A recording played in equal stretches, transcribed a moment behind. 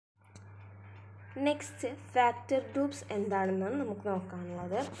Next factor groups എന്താണെന്നാണ് നമുക്ക്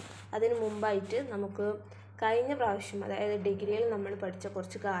നോക്കാനുള്ളത്. അതിന് മുമ്പായിട്ട് നമുക്ക് കഴിഞ്ഞ പ്രാവശ്യം അതായത് ഡിഗ്രിയിൽ നമ്മൾ പഠിച്ച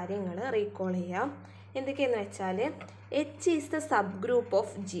കുറച്ച് കാര്യങ്ങൾ റീകോൾ ചെയ്യാം. എന്തൊക്കെയെന്ന് വെച്ചാൽ H is the sub group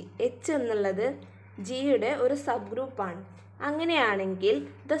of G. H എന്നുള്ളത് ജിയുടെ ഒരു സബ് ഗ്രൂപ്പാണ്. അങ്ങനെയാണെങ്കിൽ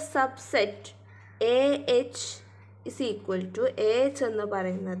the subset A H is equal to A H എന്ന്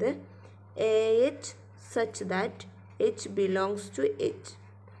പറയുന്നത് A H such that H belongs to H.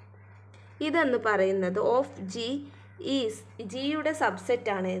 ഇതെന്ന് പറയുന്നത് ഓഫ് ജി ഈസ് ജിയുടെ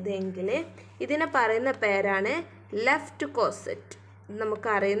സബ്സെറ്റാണ് ഇതെങ്കിൽ ഇതിനെ പറയുന്ന പേരാണ് ലെഫ്റ്റ് കോസെറ്റ്.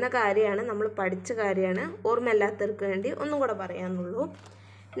 നമുക്കറിയുന്ന കാര്യമാണ്, നമ്മൾ പഠിച്ച കാര്യമാണ്, ഓർമ്മയില്ലാത്തവർക്ക് വേണ്ടി ഒന്നും കൂടെ പറയാനുള്ളൂ.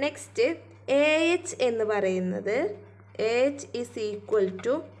 നെക്സ്റ്റ് എ എച്ച് എന്ന് പറയുന്നത് A H is equal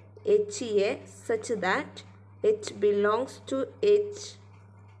to H A such that H belongs to H.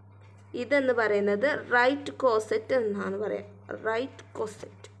 ഇതെന്ന് പറയുന്നത് റൈറ്റ് കോസെറ്റ് എന്നാണ് പറയാം, right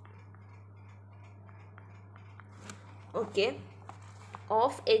coset. Okay,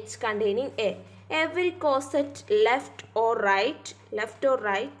 of H containing A. Every coset left or right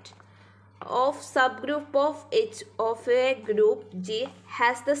of subgroup of H of a group G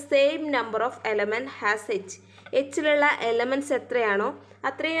has the same number of elements as H. Hലുള്ള elements എത്രയാണോ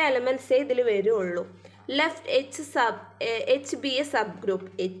അത്രയും എലമെൻറ്റ്സേ ഇതിൽ വരുള്ളൂ. Left H B A sub group.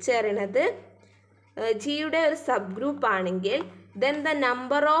 H പറയുന്നത് ജിയുടെ ഒരു sub group ആണെങ്കിൽ then the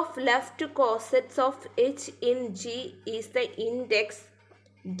number of left cosets of H in G is the index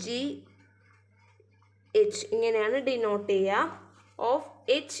G H. ഇങ്ങനെയാണ് denote ചെയ്യുക of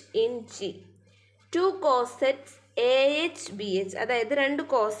H in G. Two cosets AH BH, അതായത് രണ്ട്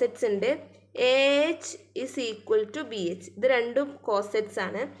cosets ഉണ്ട്. AH is equal to BH. ഇത് രണ്ടും cosets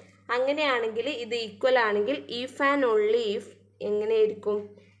ആണ്. അങ്ങനെയാണെങ്കിൽ ഇത് ഈക്വൽ ആണെങ്കിൽ if and only if എങ്ങനെയായിരിക്കും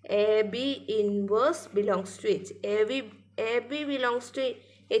AB inverse belongs to H. A B belongs to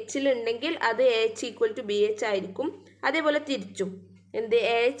എച്ചിലുണ്ടെങ്കിൽ അത് A H equal to B H ആയിരിക്കും. അതേപോലെ തിരിച്ചും എന്ത്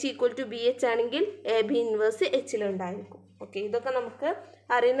A H equal to B H ആണെങ്കിൽ എ ബി ഇൻവേഴ്സ് എച്ചിലുണ്ടായിരിക്കും. ഓക്കെ, ഇതൊക്കെ നമുക്ക്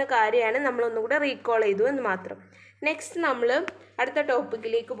അറിയുന്ന കാര്യമാണ്, നമ്മളൊന്നും കൂടെ റീകോൾ ചെയ്തു എന്ന് മാത്രം. നെക്സ്റ്റ് നമ്മൾ അടുത്ത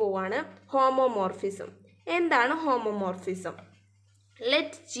ടോപ്പിക്കിലേക്ക് പോവാണ്, ഹോമോമോർഫിസം. എന്താണ് homomorphism?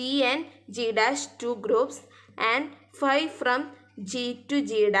 Let G and G dash to groups and phi from G to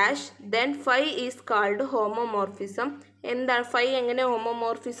G dash then phi is called homomorphism. എന്താണ് ഫൈ? എങ്ങനെ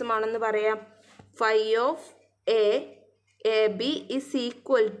ഹോമോമോർഫിസം ആണെന്ന് പറയാം. Phi of A B is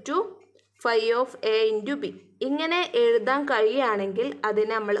equal to phi of A into B. ഇങ്ങനെ എഴുതാൻ കഴിയുകയാണെങ്കിൽ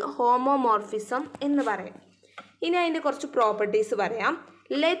അതിനെ നമ്മൾ homomorphism എന്ന് പറയാം. ഇനി അതിൻ്റെ കുറച്ച് പ്രോപ്പർട്ടീസ് പറയാം.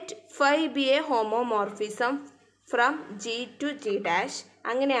 Let phi B A homomorphism from G to G dash.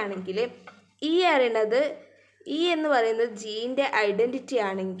 അങ്ങനെയാണെങ്കിൽ ഇ എന്ന് പറയുന്നത് ജീൻ്റെ ഐഡൻറ്റിറ്റി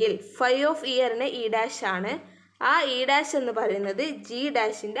ആണെങ്കിൽ ഫൈ ഓഫ് ഇ അറിയുന്ന ഇ ഡാഷ് ആണ്. ആ ഇ ഡാഷ് എന്ന് പറയുന്നത് ജി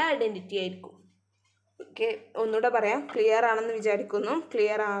ഡാഷിൻ്റെ ഐഡൻറ്റിറ്റി ആയിരിക്കും. ഓക്കെ, ഒന്നുകൂടെ പറയാം, ക്ലിയർ ആണെന്ന് വിചാരിക്കുന്നു.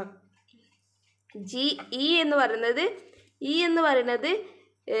 ക്ലിയർ ഇ എന്ന് പറയുന്നത്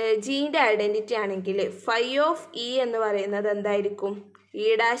ജീൻ്റെ ഐഡൻറ്റിറ്റി ആണെങ്കിൽ ഫൈ ഓഫ് ഇ എന്ന് പറയുന്നത് എന്തായിരിക്കും? ഇ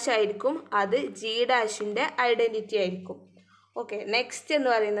ഡാഷ് ആയിരിക്കും. അത് ജി ഡാഷിൻ്റെ ഐഡൻറ്റിറ്റി ആയിരിക്കും. ഓക്കെ, നെക്സ്റ്റ് എന്ന്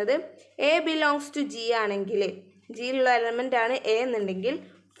പറയുന്നത് എ ബിലോങ്സ് ടു ജി ആണെങ്കിൽ ജിയിലുള്ള എലമെൻ്റ് ആണ് എ എന്നുണ്ടെങ്കിൽ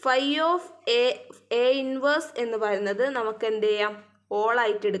ഫൈ ഓഫ് എ ഇൻവേഴ്സ് എന്ന് പറയുന്നത് നമുക്ക് എന്ത് ചെയ്യാം? ഓൾ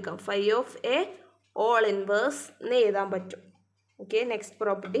ആയിട്ട് എടുക്കാം. Phi of A all inverse എന്ന് എഴുതാൻ പറ്റും. Okay, next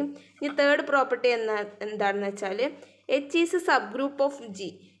property. ഇനി തേർഡ് പ്രോപ്പർട്ടി എന്താണെന്ന് വെച്ചാൽ H is A sub group of G.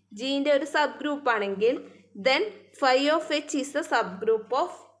 ജീൻ്റെ ഒരു സബ് ഗ്രൂപ്പ് ആണെങ്കിൽ then phi of H is A sub group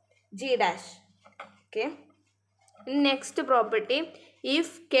of G dash. Okay, next property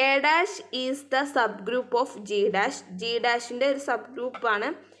if K dash is the sub group of G dash. G ഡാഷിൻ്റെ ഒരു sub ഗ്രൂപ്പാണ്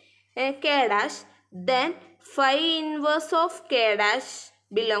K dash, then phi inverse of K dash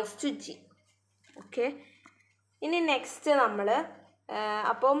belongs to G. Okay, ഇനി next നമ്മൾ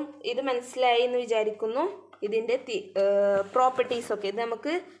അപ്പം ഇത് മനസ്സിലായി എന്ന് വിചാരിക്കുന്നു. ഇതിൻ്റെ പ്രോപ്പർട്ടീസൊക്കെ ഇത്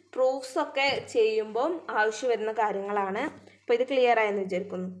നമുക്ക് പ്രൂഫ്സൊക്കെ ചെയ്യുമ്പം ആവശ്യം വരുന്ന കാര്യങ്ങളാണ്. അപ്പോൾ ഇത് ക്ലിയർ ആയെന്ന്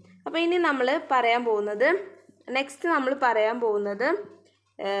വിചാരിക്കുന്നു. അപ്പോൾ ഇനി നമ്മൾ പറയാൻ പോകുന്നത്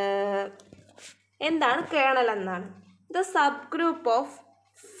എന്താണ് കേണൽ എന്നാണ്. The sub group of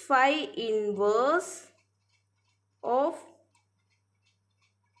phi inverse of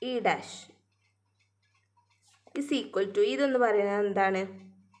E dash is equal to ഇതെന്ന് പറയുന്നത് എന്താണ്?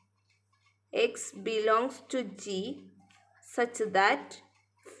 X belongs to G such that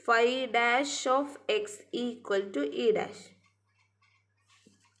phi dash of X equal to E dash.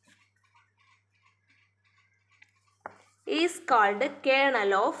 Is called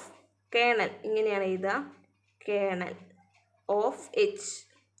colonel of ഇങ്ങനെയാണ് എഴുതുക, colonel of H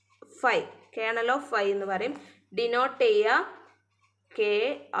phi. Colonel of phi എന്ന് പറയും. Denote ചെയ്യുക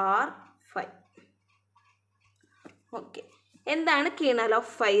KR5. Okay, എന്താണ് kernel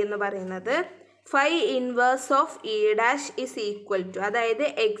of phi എന്ന് പറയുന്നത്? Phi inverse of E dash is equal to, അതായത്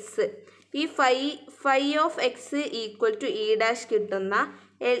X, ഈ phi of X equal to E dash കിട്ടുന്ന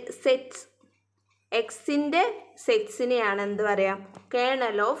സെറ്റ്സ്, എക്സിൻ്റെ സെറ്റ്സിനെയാണ് എന്ത് പറയാം?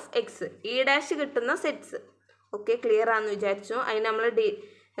 Kernel of X. E dash കിട്ടുന്ന സെറ്റ്സ്. ഓക്കെ, ക്ലിയർ ആണെന്ന് വിചാരിച്ചു. അതിന് നമ്മൾ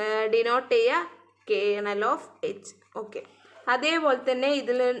ഡിനോട്ട് ചെയ്യുക കേർണൽ ഓഫ് എച്ച്. ഓക്കെ, അതേപോലെ തന്നെ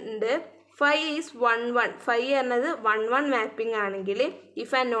ഇതിലുണ്ട് ഫൈ ഈസ് 1 1. ഫൈ എന്നത് 1 1 മാപ്പിംഗ് ആണെങ്കിൽ,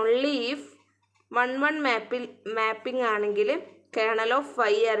 if and only if 1 1 mapping ആണെങ്കിൽ കേർണൽ ഓഫ്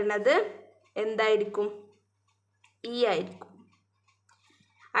ഫൈ അറിയുന്നത് എന്തായിരിക്കും? ഇ ആയിരിക്കും,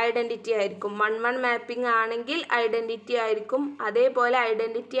 ഐഡൻറ്റിറ്റി ആയിരിക്കും. 1 1 മാപ്പിംഗ് ആണെങ്കിൽ ഐഡൻറ്റിറ്റി ആയിരിക്കും. അതേപോലെ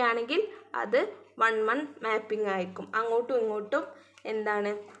ഐഡൻറ്റിറ്റി ആണെങ്കിൽ അത് 1 1 മാപ്പിംഗ് ആയിരിക്കും. അങ്ങോട്ടും ഇങ്ങോട്ടും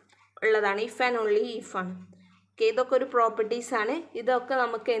എന്താണ് ഉള്ളതാണ്, ഇഫ് ആൻഡ് ഓൺലി ഇഫ് ആണ്. ഓക്കെ, ഇതൊക്കെ ഒരു പ്രോപ്പർട്ടീസാണ്. ഇതൊക്കെ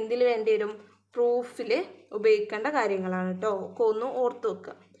നമുക്ക് എന്തിൽ വേണ്ടി വരും? പ്രൂഫിൽ ഉപയോഗിക്കേണ്ട കാര്യങ്ങളാണ് കേട്ടോ. ഒക്കെ ഒന്ന് ഓർത്ത്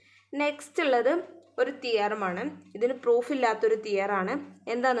വെക്കുക. നെക്സ്റ്റ് ഉള്ളത് ഒരു തിയറമാണ്. ഇതിന് പ്രൂഫില്ലാത്തൊരു തിയറാണ്.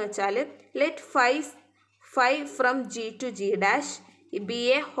 എന്താണെന്ന് വെച്ചാൽ, let phi from G to G dash be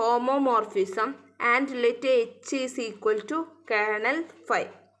a homomorphism and let H is equal to kernel phi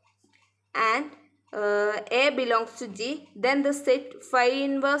and A belongs to G, then the set phi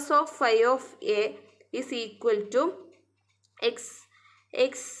inverse of phi of A is equal to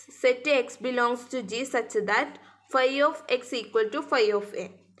X set X belongs to G such that phi of X equal to phi of A.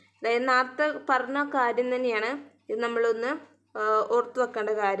 അതായത് നേരത്തെ പറഞ്ഞ കാര്യം തന്നെയാണ്. ഇത് നമ്മളൊന്ന് ഓർത്ത്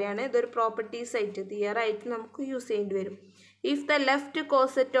വെക്കേണ്ട കാര്യമാണ്. ഇതൊരു പ്രോപ്പർട്ടീസ് ആയിട്ട് തിയറായിട്ട് നമുക്ക് യൂസ് ചെയ്യേണ്ടി വരും. If the left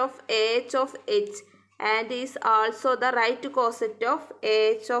coset of AH of H and is also the right coset of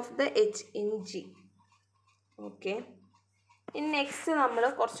AH of the H in G. Okay. ഇനി നെക്സ്റ്റ് നമ്മൾ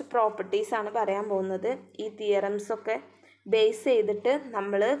കുറച്ച് പ്രോപ്പർട്ടീസാണ് പറയാൻ പോകുന്നത്. ഈ തിയറംസൊക്കെ ബേസ് ചെയ്തിട്ട്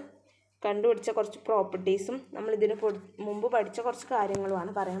നമ്മൾ കണ്ടുപിടിച്ച കുറച്ച് പ്രോപ്പർട്ടീസും നമ്മൾ ഇതിന് മുമ്പ് പഠിച്ച കുറച്ച്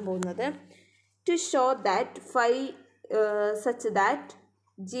കാര്യങ്ങളുമാണ് പറയാൻ പോകുന്നത്. To show that phi such that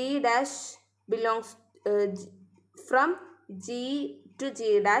G dash belongs from G to G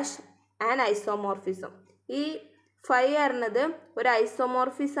dash an isomorphism. ഈ ഫൈ അറിഞ്ഞത് ഒരു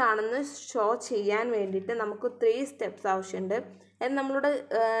ഐസോമോർഫിസ് ആണെന്ന് ഷോ ചെയ്യാൻ വേണ്ടിയിട്ട് നമുക്ക് 3 സ്റ്റെപ്സ് ആവശ്യമുണ്ട്. അത് നമ്മളുടെ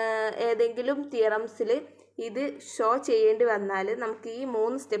ഏതെങ്കിലും തിയറംസിൽ ഇത് ഷോ ചെയ്യേണ്ടി വന്നാൽ നമുക്ക് ഈ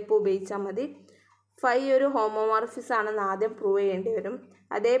 3 സ്റ്റെപ്പ് ഉപയോഗിച്ചാൽ മതി. ഫൈ ഒരു ഹോമോമോർഫിസ് ആണെന്ന് ആദ്യം പ്രൂവ് ചെയ്യേണ്ടി വരും.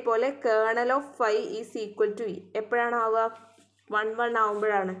 അതേപോലെ kernel of phi is equal to E എപ്പോഴാണ് ആവുക? 1 1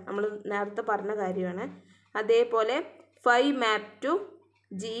 ആവുമ്പോഴാണ്. നമ്മൾ നേരത്തെ പറഞ്ഞ കാര്യമാണ്. അതേപോലെ phi map to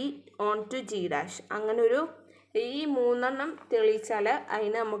G on to G dash. അങ്ങനെ ഒരു ഈ 3 തെളിയിച്ചാൽ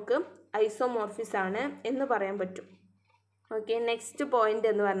അതിന് നമുക്ക് ഐസോമോർഫിസ് ആണ് എന്ന് പറയാൻ പറ്റും. ഓക്കെ, നെക്സ്റ്റ് പോയിന്റ്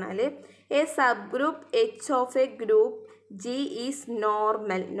എന്ന് പറഞ്ഞാൽ A sub group H of A group G is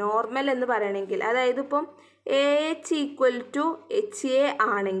normal. Normal എന്ന് പറയണമെങ്കിൽ, അതായത് ഇപ്പം A H equal to H A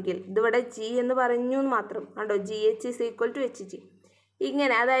ആണെങ്കിൽ, ഇതിവിടെ ജി എന്ന് പറഞ്ഞു മാത്രം കണ്ടോ, G H is equal to H G.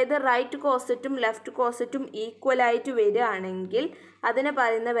 ഇങ്ങനെ അതായത് റൈറ്റ് കോസറ്റും ലെഫ്റ്റ് കോസറ്റും ഈക്വലായിട്ട് വരികയാണെങ്കിൽ അതിനെ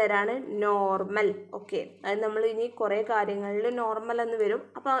പറയുന്ന പേരാണ് നോർമൽ. ഓക്കെ, അത് നമ്മൾ ഇനി കുറേ കാര്യങ്ങളിൽ നോർമൽ എന്ന് വരും.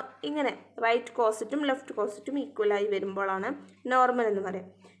 അപ്പോൾ ഇങ്ങനെ റൈറ്റ് കോസറ്റും ലെഫ്റ്റ് കോസറ്റും ഈക്വലായി വരുമ്പോഴാണ് നോർമൽ എന്ന് പറയാം.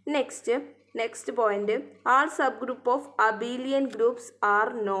 Next point, all sub group of Abelian groups are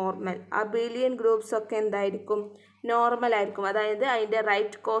normal. Abelian groups ഒക്കെ എന്തായിരിക്കും? നോർമൽ ആയിരിക്കും. അതായത് അതിൻ്റെ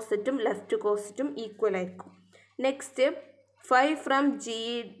റൈറ്റ് കോസറ്റും ലെഫ്റ്റ് കോസറ്റും ഈക്വൽ ആയിരിക്കും. Next, phi from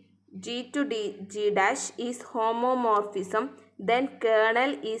G to G dash is homomorphism, then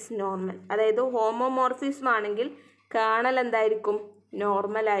kernel is normal. അതായത് ഹോമോമോർഫിസം ആണെങ്കിൽ കേർണൽ എന്തായിരിക്കും?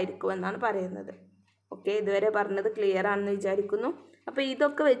 Normal ആയിരിക്കും എന്നാണ് പറയുന്നത്. ഓക്കെ, ഇതുവരെ പറഞ്ഞത് ക്ലിയർ ആണെന്ന് വിചാരിക്കുന്നു. അപ്പോൾ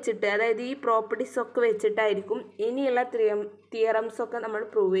ഇതൊക്കെ വെച്ചിട്ട്, അതായത് ഈ പ്രോപ്പർട്ടീസ് ഒക്കെ വെച്ചിട്ടായിരിക്കും ഇനിയുള്ള തിയറംസൊക്കെ നമ്മൾ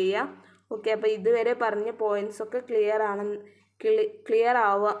പ്രൂവ് ചെയ്യുക. ഓക്കെ, അപ്പോൾ ഇതുവരെ പറഞ്ഞ പോയിൻറ്റ്സൊക്കെ ക്ലിയർ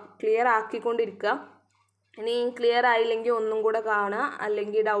ആക്കിക്കൊണ്ടിരിക്കുക. ഇനി ക്ലിയർ ആയില്ലെങ്കിൽ ഒന്നും കൂടെ കാണുക,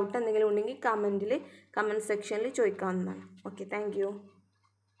 അല്ലെങ്കിൽ ഡൗട്ട് എന്തെങ്കിലും ഉണ്ടെങ്കിൽ കമൻറ്റ് സെക്ഷനിൽ ചോദിക്കാവുന്നതാണ്. Okay, thank you.